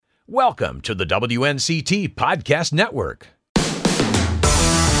Welcome to the WNCT Podcast Network.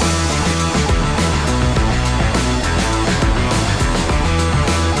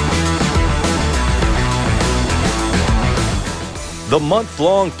 The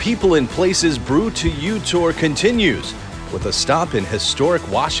month-long People and Places Brew To You tour continues with a stop in historic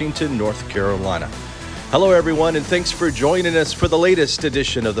Washington, North Carolina. Hello, everyone, and thanks for joining us for the latest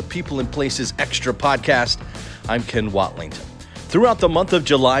edition of the People and Places Extra podcast. I'm Ken Watlington. Throughout the month of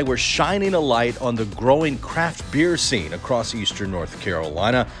July, we're shining a light on the growing craft beer scene across eastern North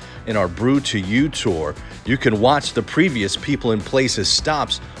Carolina. In our Brew To You tour, you can watch the previous People and Places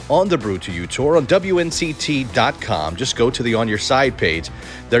stops on the Brew To You tour on WNCT.com. Just go to the On Your Side page.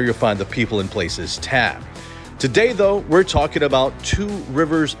 There you'll find the People and Places tab. Today, though, we're talking about Two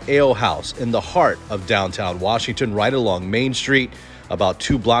Rivers Alehouse in the heart of downtown Washington, right along Main Street, about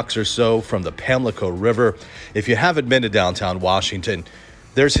 2 blocks or so from the Pamlico River. If you haven't been to downtown Washington,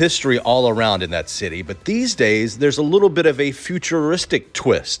 there's history all around in that city, but these days there's a little bit of a futuristic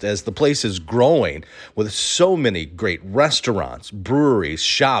twist as the place is growing with so many great restaurants, breweries,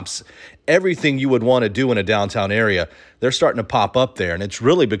 shops, everything you would want to do in a downtown area. They're starting to pop up there, and it's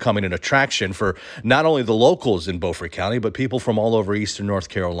really becoming an attraction for not only the locals in Beaufort County, but people from all over eastern North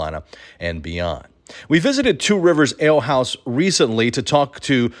Carolina and beyond. We visited Two Rivers Alehouse recently to talk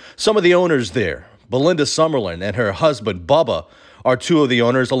to some of the owners there. Belinda Summerlin and her husband, Bubba, are two of the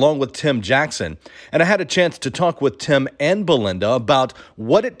owners, along with Tim Jackson. And I had a chance to talk with Tim and Belinda about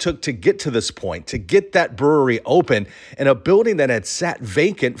what it took to get to this point, to get that brewery open in a building that had sat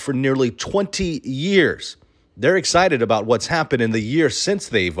vacant for nearly 20 years. They're excited about what's happened in the year since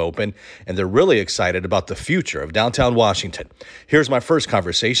they've opened, and they're really excited about the future of downtown Washington. Here's my first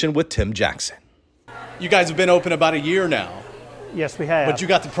conversation with Tim Jackson. You guys have been open about a year now. Yes, we have. But you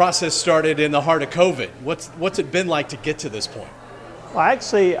got the process started in the heart of COVID. What's it been like to get to this point? Well,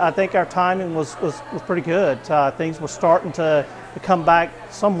 actually, I think our timing was pretty good. Things were starting to come back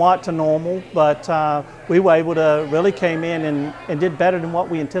somewhat to normal, but we were able to really came in and did better than what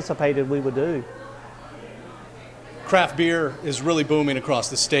we anticipated we would do. Craft beer is really booming across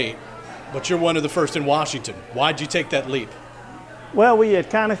the state, but you're one of the first in Washington. Why'd you take that leap? Well, we had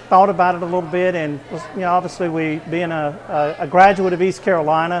kind of thought about it a little bit, and obviously we, being a graduate of East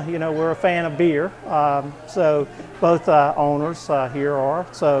Carolina, we're a fan of beer. So both owners here are.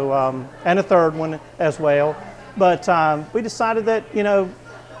 So and a third one as well. But we decided that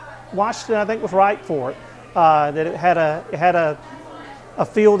Washington, I think, was right for it. That it had a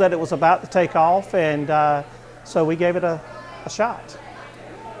feel that it was about to take off, and so we gave it a shot.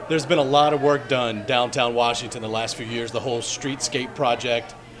 There's been a lot of work done downtown Washington the last few years, the whole streetscape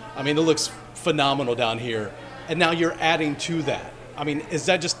project. I mean, it looks phenomenal down here. And now you're adding to that. I mean, is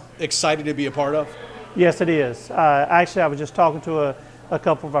that just exciting to be a part of? Yes, it is. Actually, I was just talking to a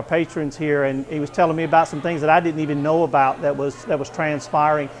couple of our patrons here, and he was telling me about some things that I didn't even know about that was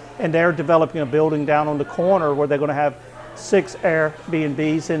transpiring. And they're developing a building down on the corner where they're going to have 6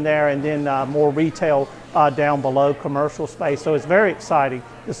 Airbnbs in there, and then more retail down below, commercial space. So it's very exciting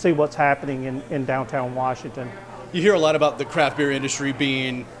to see what's happening in downtown Washington. You hear a lot about the craft beer industry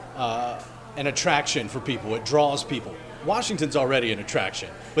being an attraction for people. It draws people. Washington's already an attraction,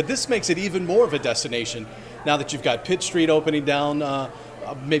 but this makes it even more of a destination now that you've got Pitt Street opening down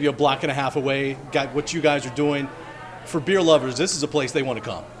maybe a block and a half away, got what you guys are doing. For beer lovers, this is a place they want to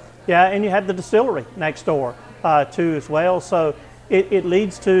come. Yeah, and you have the distillery next door too as well. So it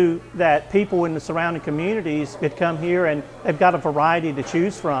leads to that people in the surrounding communities could come here and they've got a variety to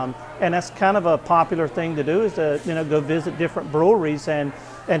choose from. And that's kind of a popular thing to do, is to go visit different breweries and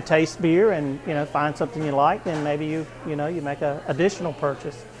taste beer and find something you like, and maybe you make an additional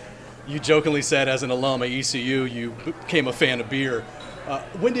purchase. You jokingly said as an alum at ECU you became a fan of beer.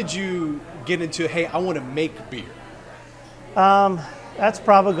 When did you get into, hey, I want to make beer? That's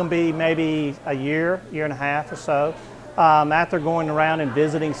probably going to be maybe a year and a half or so. After going around and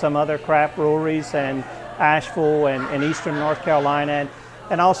visiting some other craft breweries in Asheville and eastern North Carolina.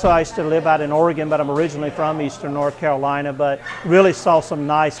 And also I used to live out in Oregon, but I'm originally from eastern North Carolina, but really saw some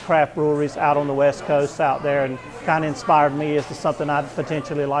nice craft breweries out on the West Coast out there, and kind of inspired me as to something I'd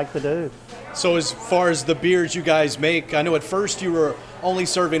potentially like to do. So as far as the beers you guys make, I know at first you were only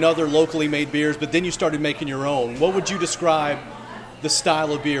serving other locally made beers, but then you started making your own. What would you describe the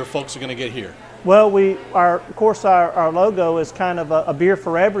style of beer folks are going to get here? Well, of course, our logo is kind of a beer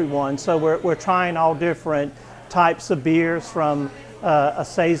for everyone. So we're trying all different types of beers, from a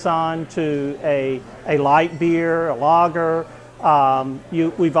saison to a light beer, a lager.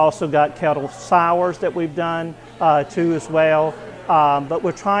 We've also got kettle sours that we've done too as well. But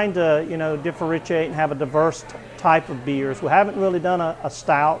we're trying to differentiate and have a diverse type of beers. We haven't really done a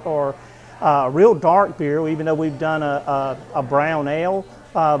stout or a real dark beer, even though we've done a brown ale,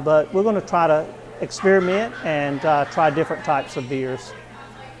 but we're going to try to experiment and try different types of beers.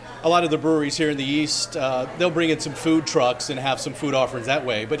 A lot of the breweries here in the East, they'll bring in some food trucks and have some food offerings that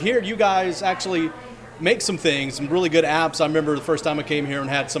way. But here you guys actually make some things, some really good apps. I remember the first time I came here and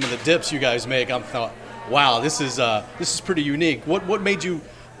had some of the dips you guys make. I thought, wow, this is pretty unique. What made you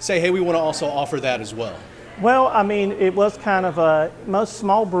say, hey, we want to also offer that as well? Well, I mean, it was kind of most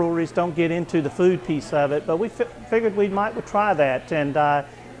small breweries don't get into the food piece of it, but we figured we might try that. And,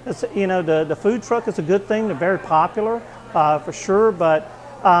 the food truck is a good thing. They're very popular for sure, but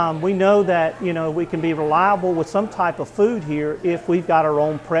we know that, we can be reliable with some type of food here if we've got our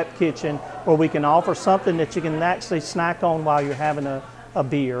own prep kitchen where we can offer something that you can actually snack on while you're having a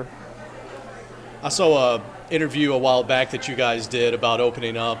beer. I saw an interview a while back that you guys did about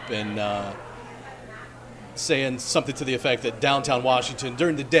opening up and saying something to the effect that downtown Washington,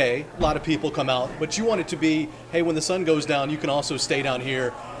 during the day, a lot of people come out, but you want it to be, hey, when the sun goes down, you can also stay down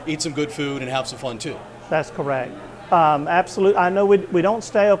here, eat some good food, and have some fun too. That's correct. Absolutely. I know we don't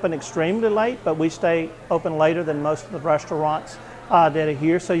stay open extremely late, but we stay open later than most of the restaurants that are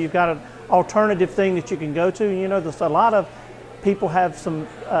here. So you've got an alternative thing that you can go to. There's a lot of people have some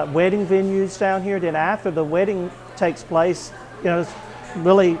wedding venues down here. Then after the wedding takes place, it's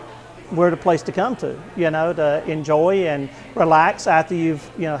really we're the place to come to, to enjoy and relax after you've,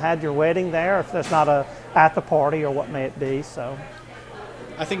 had your wedding there, if there's not a after party or what may it be. So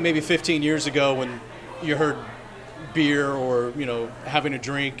I think maybe 15 years ago when you heard beer or having a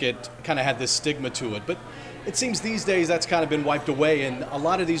drink, it kind of had this stigma to it, but it seems these days that's kind of been wiped away, and a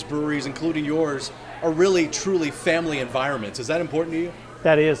lot of these breweries, including yours, are really truly family environments. Is that important to you?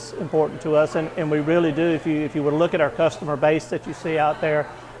 That is important to us, and we really do. If you were to look at our customer base that you see out there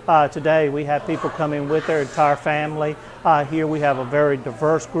today, we have people come in with their entire family. Here we have a very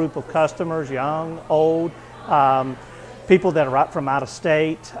diverse group of customers, young, old, people that are up from out of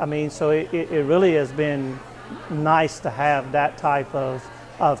state. I mean, so it really has been nice to have that type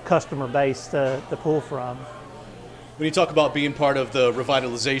of customer base to pull from. When you talk about being part of the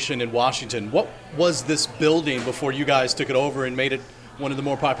revitalization in Washington, what was this building before you guys took it over and made it one of the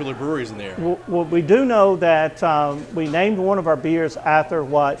more popular breweries in the area? Well, we do know that we named one of our beers after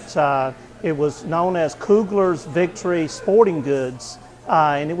what it was known as Kugler's Victory Sporting Goods,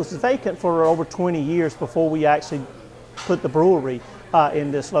 and it was vacant for over 20 years before we actually put the brewery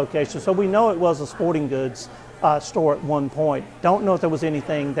in this location. So we know it was a sporting goods store at one point. Don't know if there was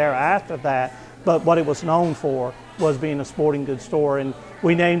anything there after that, but what it was known for was being a sporting goods store. And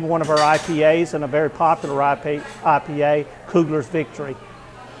we named one of our IPAs, and a very popular IPA, Kugler's Victory.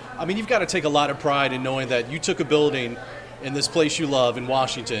 I mean, you've got to take a lot of pride in knowing that you took a building in this place you love in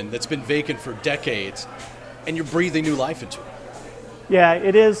Washington that's been vacant for decades, and you're breathing new life into it. Yeah,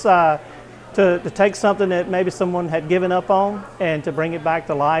 it is to take something that maybe someone had given up on and to bring it back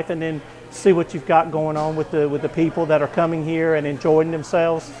to life, and then see what you've got going on with the people that are coming here and enjoying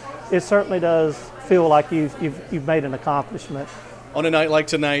themselves. It certainly does feel like you've made an accomplishment. On a night like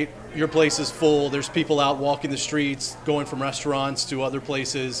tonight, your place is full. There's people out walking the streets, going from restaurants to other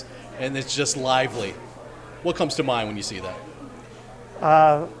places, and it's just lively. What comes to mind when you see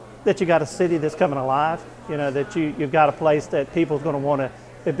that? That you got a city that's coming alive. That you've got a place that people's going to want to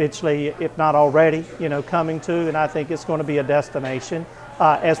eventually, if not already, coming to, and I think it's going to be a destination.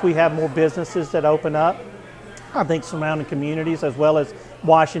 As we have more businesses that open up, I think surrounding communities as well as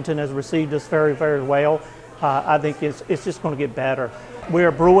Washington has received us very, very well. I think it's just going to get better.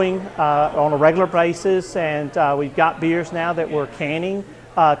 We're brewing on a regular basis, and we've got beers now that we're canning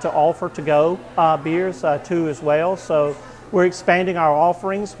to offer to-go beers too as well. So we're expanding our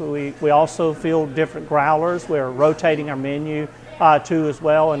offerings. We also fill different growlers. We're rotating our menu too as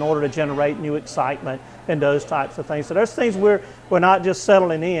well in order to generate new excitement and those types of things. So there's things we're not just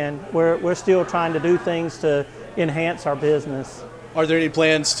settling in. We're still trying to do things to enhance our business. Are there any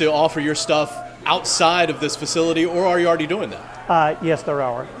plans to offer your stuff outside of this facility, or are you already doing that? Yes, there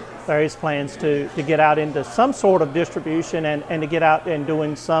are. There is plans to get out into some sort of distribution and to get out and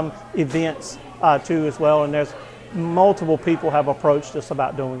doing some events too as well. And there's multiple people have approached us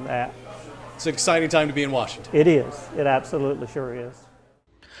about doing that. It's an exciting time to be in Washington. It is. It absolutely sure is.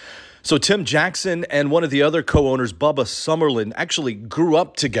 So Tim Jackson and one of the other co-owners, Bubba Summerlin, actually grew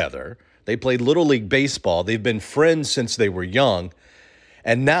up together. They played Little League Baseball. They've been friends since they were young.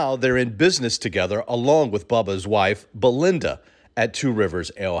 And now they're in business together along with Bubba's wife, Belinda, at Two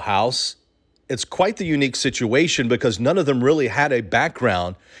Rivers Alehouse it's quite the unique situation because none of them really had a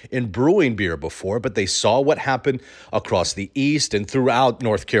background in brewing beer before, but they saw what happened across the East and throughout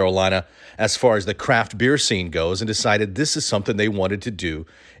North Carolina as far as the craft beer scene goes and decided this is something they wanted to do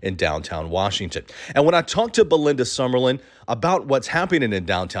in downtown Washington. And when I talked to Belinda Summerlin about what's happening in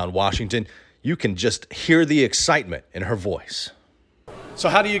downtown Washington, you can just hear the excitement in her voice. So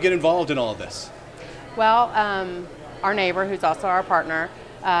how do you get involved in all of this? Well, our neighbor, who's also our partner,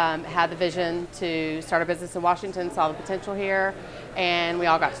 had the vision to start a business in Washington, saw the potential here, and we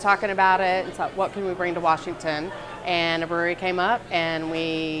all got to talking about it and thought, what can we bring to Washington? And a brewery came up, and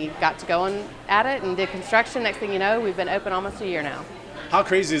we got to going at it and did construction. Next thing you know, we've been open almost a year now. How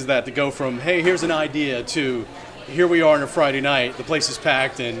crazy is that to go from, hey, here's an idea, to here we are on a Friday night, the place is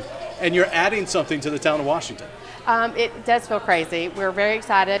packed, and you're adding something to the town of Washington? It does feel crazy. We're very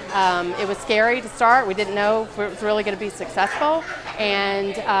excited. It was scary to start. We didn't know if it was really going to be successful.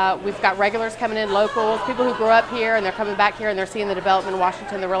 And we've got regulars coming in, locals, people who grew up here, and they're coming back here and they're seeing the development in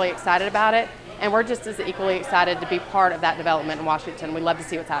Washington. They're really excited about it. And we're just as equally excited to be part of that development in Washington. We love to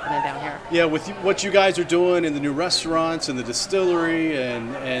see what's happening down here. Yeah, with what you guys are doing in the new restaurants and the distillery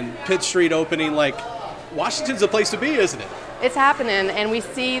and Pitt Street opening, like, Washington's a place to be, isn't it? It's happening, and we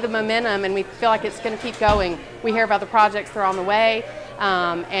see the momentum, and we feel like it's going to keep going. We hear about the projects that are on the way,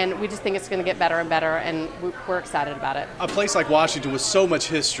 and we just think it's going to get better and better, and we're excited about it. A place like Washington with so much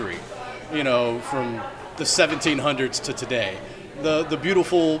history, from the 1700s to today. The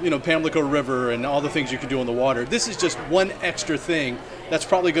beautiful, Pamlico River and all the things you can do on the water. This is just one extra thing that's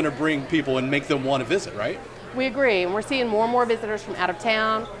probably going to bring people and make them want to visit, right? We agree, and we're seeing more and more visitors from out of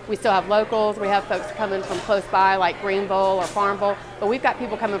town. We still have locals. We have folks coming from close by, like Greenville or Farmville, but we've got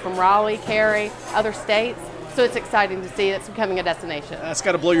people coming from Raleigh, Cary, other states, so it's exciting to see it's becoming a destination. That's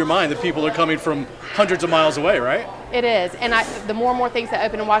got to blow your mind that people are coming from hundreds of miles away, right? It is, and the more and more things that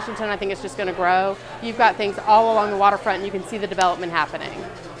open in Washington, I think it's just going to grow. You've got things all along the waterfront, and you can see the development happening.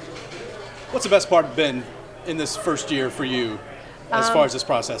 What's the best part been in this first year for you? As far as this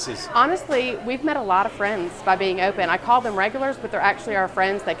process is? Honestly, we've met a lot of friends by being open. I call them regulars, but they're actually our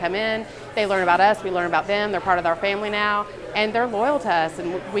friends. They come in, they learn about us, we learn about them. They're part of our family now, and they're loyal to us,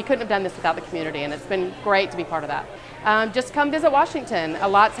 and we couldn't have done this without the community, and it's been great to be part of that. Just come visit Washington. A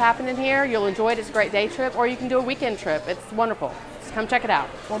lot's happening here. You'll enjoy it. It's a great day trip, or you can do a weekend trip. It's wonderful. Just come check it out.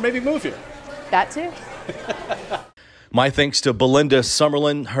 Or maybe move here. That too. My thanks to Belinda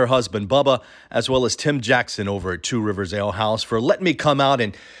Summerlin, her husband Bubba, as well as Tim Jackson over at Two Rivers Alehouse for letting me come out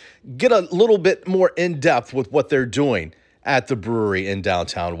and get a little bit more in depth with what they're doing at the brewery in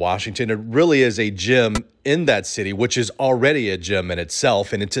downtown Washington. It really is a gem in that city, which is already a gem in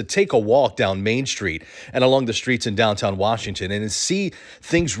itself. And to take a walk down Main Street and along the streets in downtown Washington and to see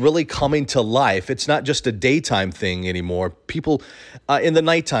things really coming to life. It's not just a daytime thing anymore. People in the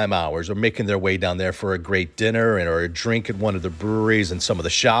nighttime hours are making their way down there for a great dinner or a drink at one of the breweries and some of the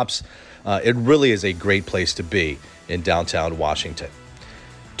shops. It really is a great place to be in downtown Washington.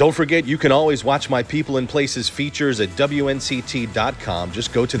 Don't forget, you can always watch my People and Places features at WNCT.com.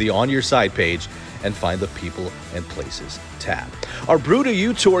 Just go to the On Your Side page and find the People and Places tab. Our Brew To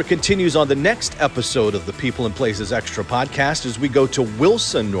You tour continues on the next episode of the People and Places Extra podcast as we go to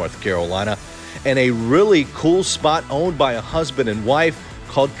Wilson, North Carolina, and a really cool spot owned by a husband and wife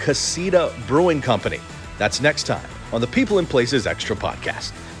called Casita Brewing Company. That's next time on the People and Places Extra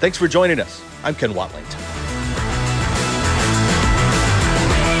podcast. Thanks for joining us. I'm Ken Watlington.